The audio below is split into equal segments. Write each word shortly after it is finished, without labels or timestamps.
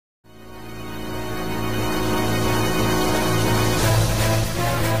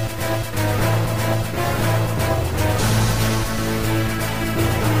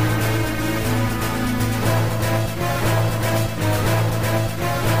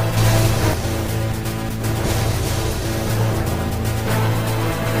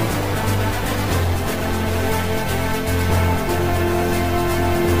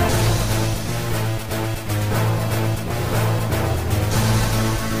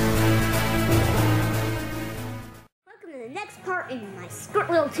starting my Stuart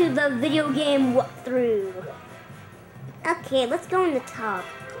Little to the video game walkthrough. Okay, let's go in the tub,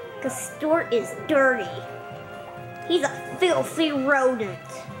 because Stuart is dirty. He's a filthy rodent.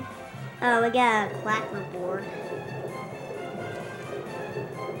 Oh, we got a clapperboard.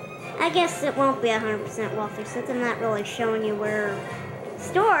 I guess it won't be 100% walkthrough since I'm not really showing you where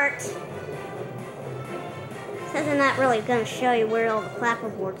Stuart. Since I'm not really going to show you where all the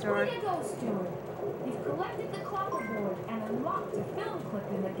clapperboards are. Where you go, Stuart? You've collected the clapperboard and unlocked a film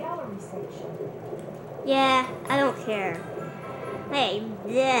clip in the gallery section. Yeah, I don't care. Hey,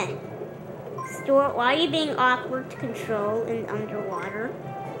 then. Stuart, why are you being awkward to control in underwater?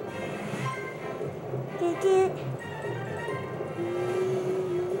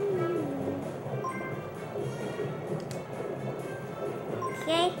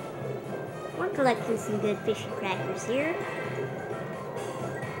 Okay. We're collecting some good fishy crackers here.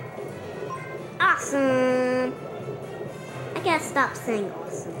 Awesome! I gotta stop saying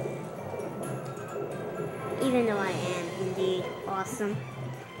awesome. Even though I am indeed awesome.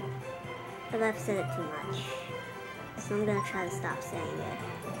 But I've said it too much. So I'm gonna try to stop saying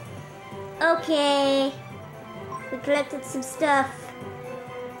it. Okay. We collected some stuff.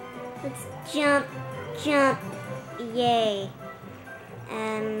 Let's jump. Yay.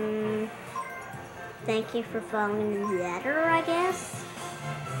 Thank you for following the ladder, I guess.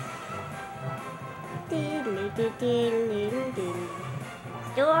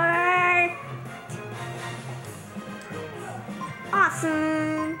 Stuart!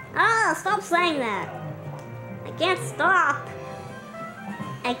 Awesome! Oh, stop saying that. I can't stop.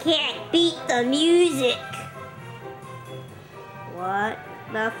 I can't beat the music. What?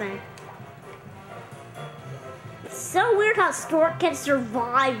 Nothing. It's so weird how Stuart can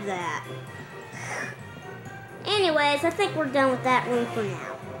survive that. Anyways, I think we're done with that room for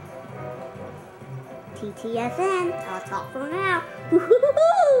now. TTFN, ta-ta for now.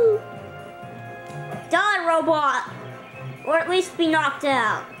 Woohoo! Die, robot! Or at least be knocked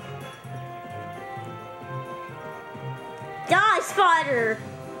out. Die, spider!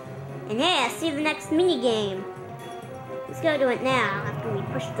 And hey, I see the next minigame. Let's go do it now after we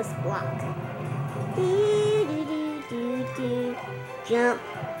push this block.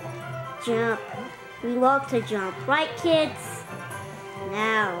 Jump. We love to jump, right kids?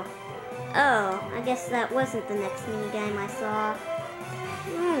 Now. Oh, I guess that wasn't the next minigame I saw.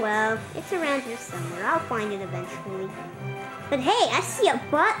 Oh well, it's around here somewhere. I'll find it eventually. But hey, I see a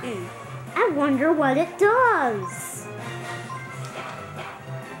button. I wonder what it does.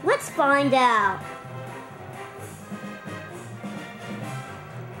 Let's find out.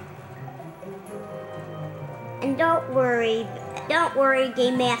 And don't worry,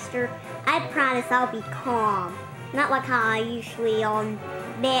 Game Master. I promise I'll be calm. Not like how I usually on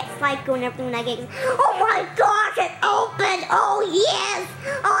Mad Psycho and everything when I get. Oh my gosh, it opened! Oh yes!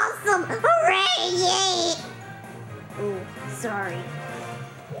 Awesome! Hooray! Yay! Oh, sorry.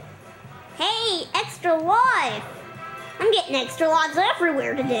 Hey, extra life! I'm getting extra lives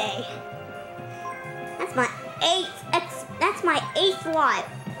everywhere today. That's my eighth life.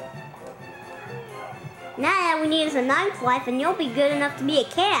 Now all we need is a 9th life, and you'll be good enough to be a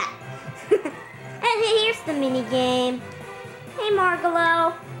cat. And here's the mini game. Hey,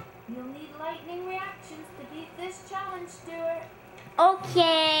 Margalo. You'll need lightning reactions to beat this challenge, Stuart.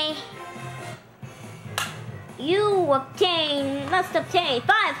 Okay. You must obtain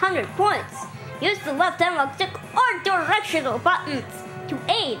 500 points. Use the left analog stick or directional buttons to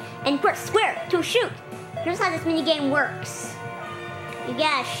aim and press square to shoot. Here's how this mini game works. You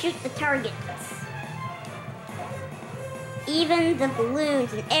gotta shoot the targets. Even the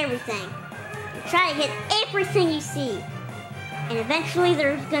balloons and everything. You try to hit everything you see. And eventually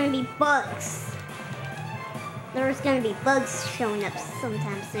there's gonna be bugs. There's gonna be bugs showing up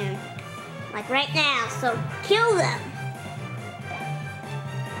sometime soon. Like right now, so kill them.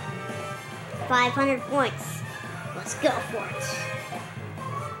 500 points. Let's go for it.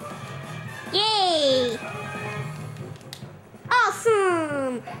 Yay!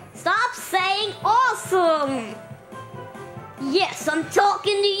 Awesome! Stop saying awesome! Yes, I'm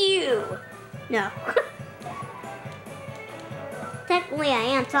talking to you! No. Technically, I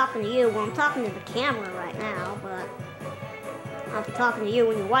am talking to you. Well, I'm talking to the camera right now, but I'll be talking to you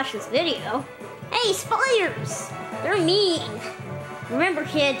when you watch this video. Hey, spiders! They're mean. Remember,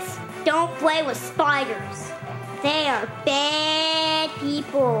 kids, don't play with spiders. They are bad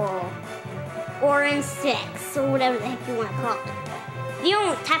people. Or insects, or whatever the heck you want to call it. The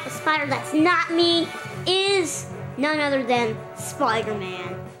only type of spider that's not mean is none other than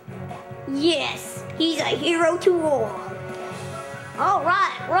Spider-Man. Yes, he's a hero to all.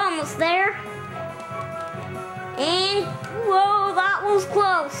 Alright, we're almost there. And, whoa, that was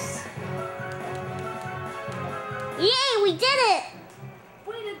close. Yay, we did it!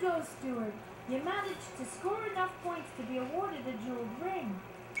 Way to go, Stuart. You managed to score enough points to be awarded a jeweled ring.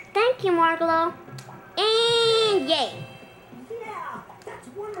 Thank you, Margalo. And yay. Yeah, that's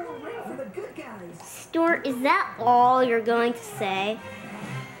one more ring for the good guys. Stuart, is that all you're going to say?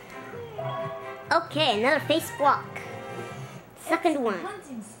 Okay, another face block. Second one.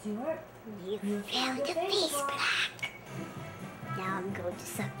 Hunting, Stuart. You found a face block. Now I'm going to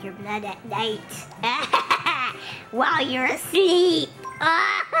suck your blood at night. While you're asleep.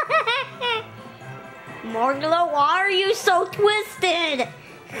 Margalo, why are you so twisted?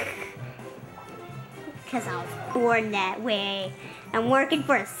 Because I was born that way. I'm working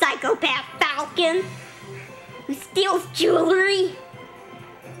for a psychopath falcon who steals jewelry.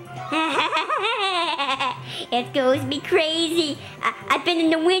 It goes me crazy. I've been in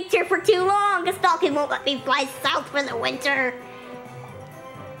the winter for too long. The falcon won't let me fly south for the winter.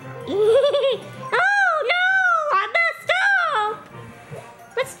 Oh no! I messed up!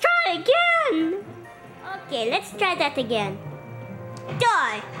 Let's try again. Okay, let's try that again.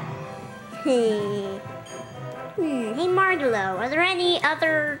 Die! Hey Margalo, are there any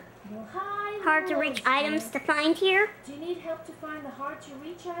other Well, hi, hard-to-reach items to find here? Do you need help to find the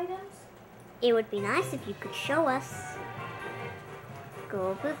hard-to-reach items? It would be nice if you could show us. Go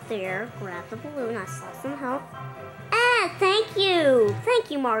over there, grab the balloon. I saw some help. Ah, thank you!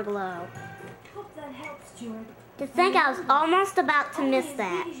 Thank you, Margalo. Hope that helps, Stuart. To think I was almost about to miss Only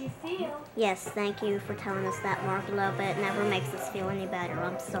that. as big as you feel. Yes, thank you for telling us that, Margalo, but it never makes us feel any better.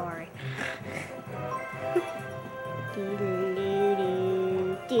 I'm sorry.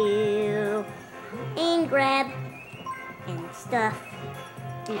 Do. And grab and stuff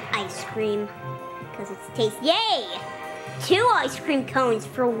and ice cream because it's tasty. Yay! 2 ice cream cones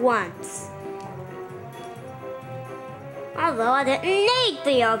for once. Although I didn't need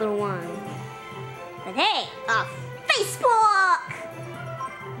the other one. But hey, a face block!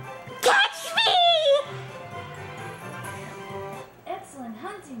 Catch me! Excellent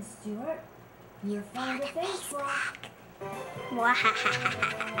hunting, Stuart. You found a face block.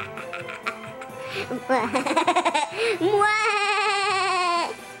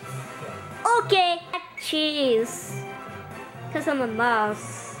 Okay, cheese. Because I'm a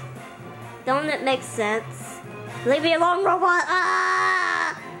mouse. Don't it make sense? Leave me alone, robot!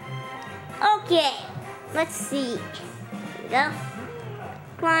 Ah! Okay, let's see. Here we go.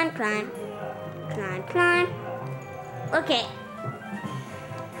 Climb, climb. Climb, climb. Okay.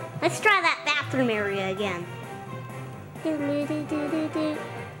 Let's try that bathroom area again. As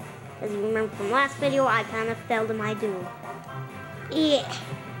you remember from last video, I kind of failed in my duel. Yeah.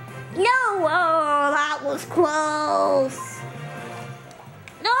 No! Oh, that was close.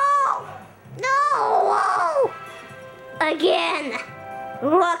 No! No! Again!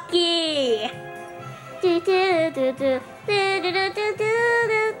 Lucky!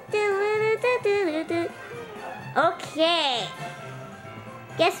 Okay.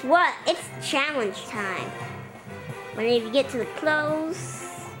 Guess what? It's challenge time. Whenever you get to the close,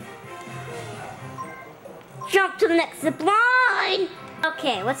 jump to the next zip line.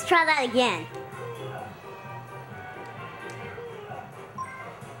 Okay, let's try that again.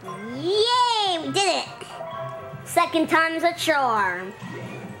 Yay! We did it! Second time's a charm.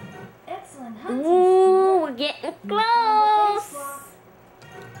 Excellent hunting. Ooh, we're getting close.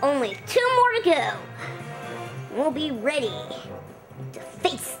 Only 2 more to go. We'll be ready to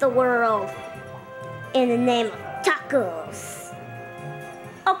face the world in the name of tacos.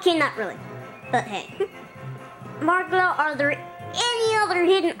 Okay, not really, but hey. Margalo, are there any other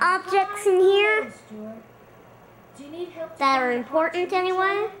hidden objects in here Do you need help that are important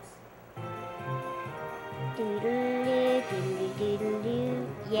anyway?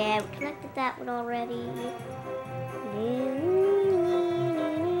 Yeah, we collected that one already.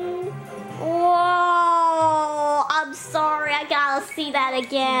 Whoa! I'm sorry, I gotta see that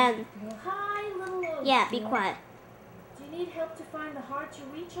again. Well, hi, little Oak. Yeah, be quiet. Do you need help to find the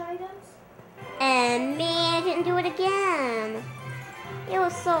hard-to-reach items? And me, I didn't do it again. It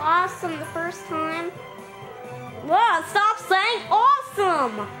was so awesome the first time. Whoa, stop saying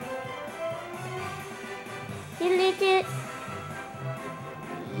awesome!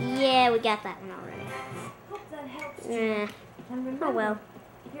 Yeah, we got that one already. Hope that helps. Eh, And remember, oh well.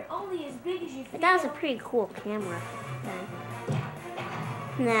 you're only as big as you feel. But that was a pretty cool camera thing.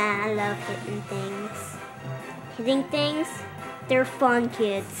 Nah, I love hitting things. Hitting things? They're fun,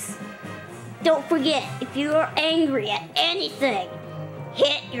 kids. Don't forget, if you are angry at anything,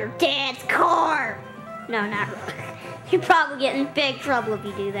 hit your dad's car. No, not really. You're probably getting in big trouble if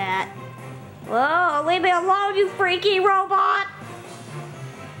you do that. Whoa, leave me alone, you freaky robot!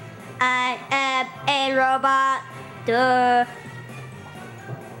 I am a robot. Duh.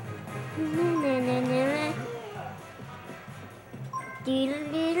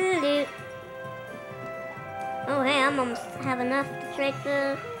 Oh, hey, I'm almost have enough to drink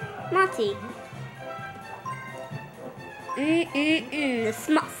the Monty. The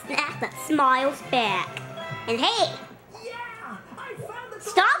snack that smiles back. And hey, Yeah! I found the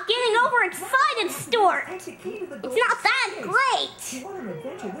stop getting overexcited, Stuart. It's a key to the It's golden not that space. great. What an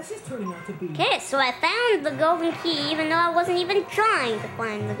adventure this is turning out to be. Okay, so I found the golden key, even though I wasn't even trying to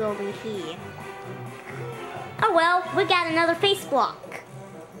find the golden key. Oh well, we got another face block.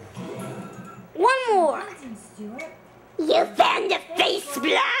 One more. Amazing, Stuart. You found the face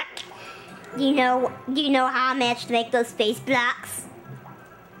block. Do you know how I managed to make those face blocks?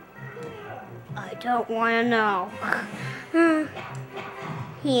 I don't want to know.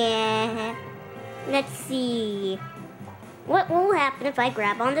 Yeah. Let's see. What will happen if I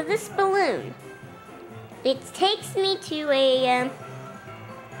grab onto this balloon? It takes me to a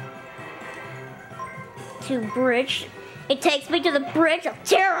bridge. It takes me to the bridge of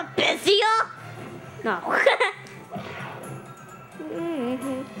Terabithia. No.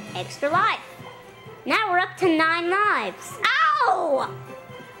 Extra life. Now we're up to 9 lives. Ow!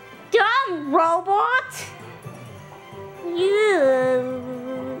 Dumb robot!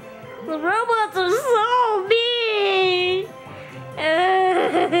 You. The robots are so mean.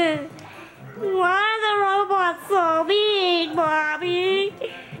 Why are the robots so mean, Bobby?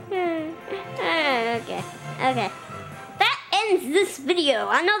 Okay. That ends this video.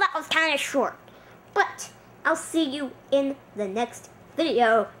 I know that was kind of short, but I'll see you in the next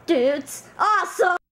video, dudes. Awesome!